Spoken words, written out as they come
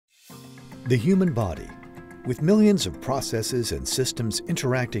The human body. With millions of processes and systems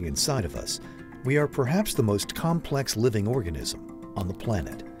interacting inside of us, we are perhaps the most complex living organism on the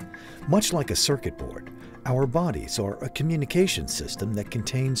planet. Much like a circuit board, our bodies are a communication system that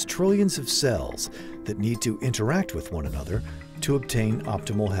contains trillions of cells that need to interact with one another to obtain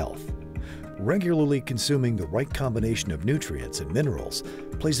optimal health. Regularly consuming the right combination of nutrients and minerals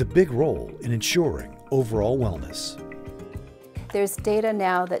plays a big role in ensuring overall wellness. There's data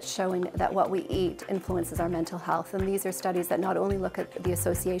now that's showing that what we eat influences our mental health, and these are studies that not only look at the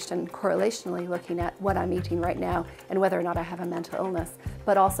association correlationally, looking at what I'm eating right now and whether or not I have a mental illness,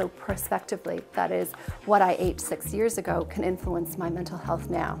 but also prospectively, that is, what I ate 6 years ago can influence my mental health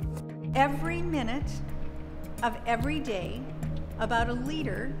now. Every minute of every day, about a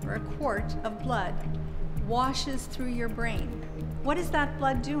liter or a quart of blood washes through your brain. What is that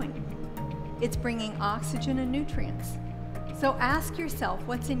blood doing? It's bringing oxygen and nutrients. So ask yourself,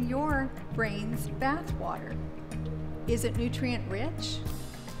 what's in your brain's bathwater? Is it nutrient rich?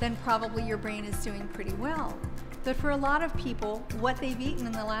 Then probably your brain is doing pretty well. But for a lot of people, what they've eaten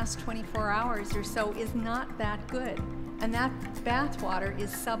in the last 24 hours or so is not that good. And that bathwater is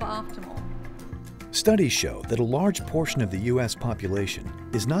suboptimal. Studies show that a large portion of the U.S. population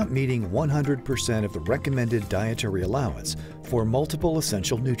is not meeting 100% of the recommended dietary allowance for multiple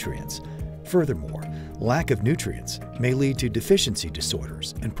essential nutrients. Furthermore, lack of nutrients may lead to deficiency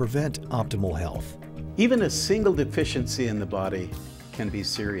disorders and prevent optimal health. Even a single deficiency in the body can be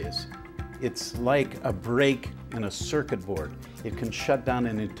serious. It's like a break in a circuit board. It can shut down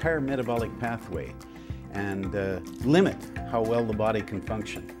an entire metabolic pathway and limit how well the body can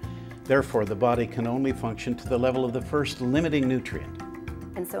function. Therefore, the body can only function to the level of the first limiting nutrient.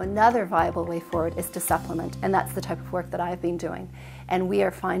 And so another viable way forward is to supplement, and that's the type of work that I've been doing. And we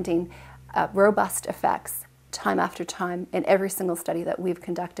are finding robust effects time after time in every single study that we've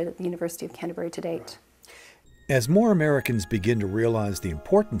conducted at the University of Canterbury to date. As more Americans begin to realize the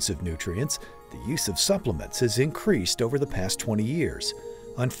importance of nutrients, the use of supplements has increased over the past 20 years.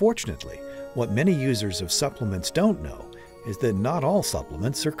 Unfortunately, what many users of supplements don't know is that not all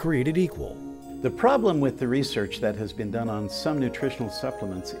supplements are created equal. The problem with the research that has been done on some nutritional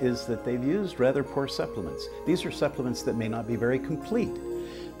supplements is that they've used rather poor supplements. These are supplements that may not be very complete,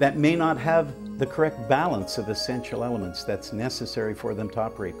 that may not have the correct balance of essential elements that's necessary for them to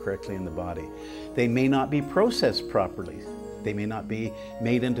operate correctly in the body. They may not be processed properly. They may not be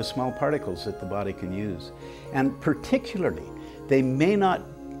made into small particles that the body can use. And particularly, they may not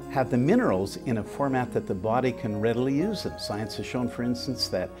have the minerals in a format that the body can readily use them. Science has shown, for instance,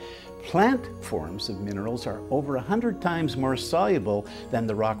 that plant forms of minerals are over 100 times more soluble than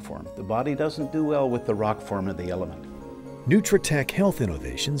the rock form. The body doesn't do well with the rock form of the element. Nutritech Health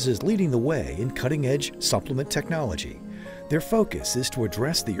Innovations is leading the way in cutting-edge supplement technology. Their focus is to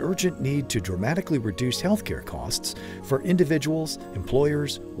address the urgent need to dramatically reduce healthcare costs for individuals,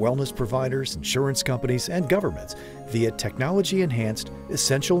 employers, wellness providers, insurance companies, and governments via technology-enhanced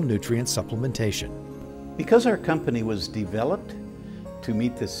essential nutrient supplementation. Because our company was developed to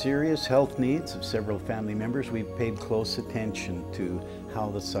meet the serious health needs of several family members, we've paid close attention to how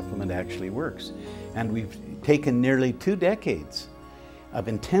the supplement actually works. And we've taken nearly 2 decades of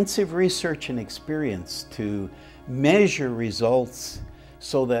intensive research and experience to measure results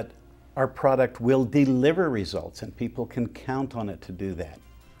so that our product will deliver results and people can count on it to do that.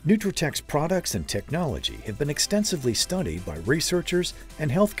 Nutritech's products and technology have been extensively studied by researchers and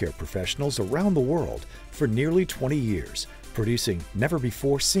healthcare professionals around the world for nearly 20 years, producing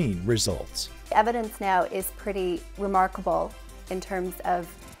never-before-seen results. The evidence now is pretty remarkable in terms of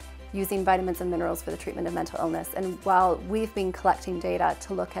using vitamins and minerals for the treatment of mental illness. And while we've been collecting data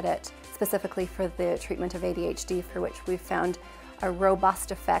to look at it specifically for the treatment of ADHD, for which we've found a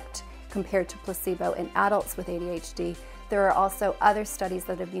robust effect compared to placebo in adults with ADHD, there are also other studies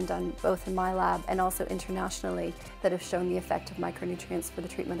that have been done both in my lab and also internationally that have shown the effect of micronutrients for the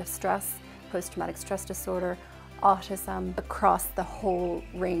treatment of stress, post-traumatic stress disorder, autism, across the whole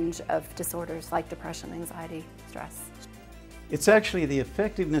range of disorders like depression, anxiety, stress. It's actually the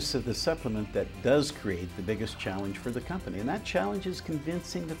effectiveness of the supplement that does create the biggest challenge for the company, and that challenge is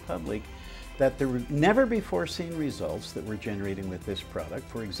convincing the public that there were never-before-seen results that we're generating with this product.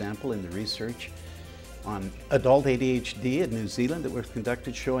 For example, in the research on adult ADHD in New Zealand that was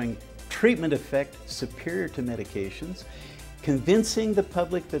conducted showing treatment effect superior to medications, convincing the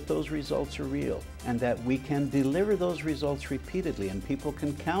public that those results are real and that we can deliver those results repeatedly and people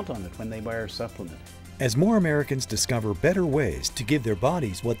can count on it when they buy our supplement. As more Americans discover better ways to give their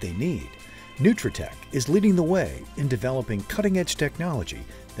bodies what they need, Nutritech is leading the way in developing cutting-edge technology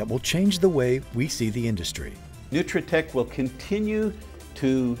that will change the way we see the industry. Nutritech will continue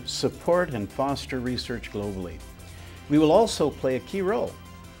to support and foster research globally. We will also play a key role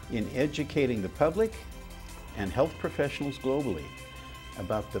in educating the public and health professionals globally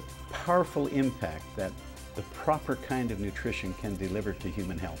about the powerful impact that the proper kind of nutrition can deliver to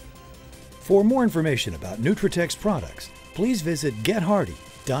human health. For more information about Nutritech's products, please visit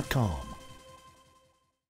gethardy.com.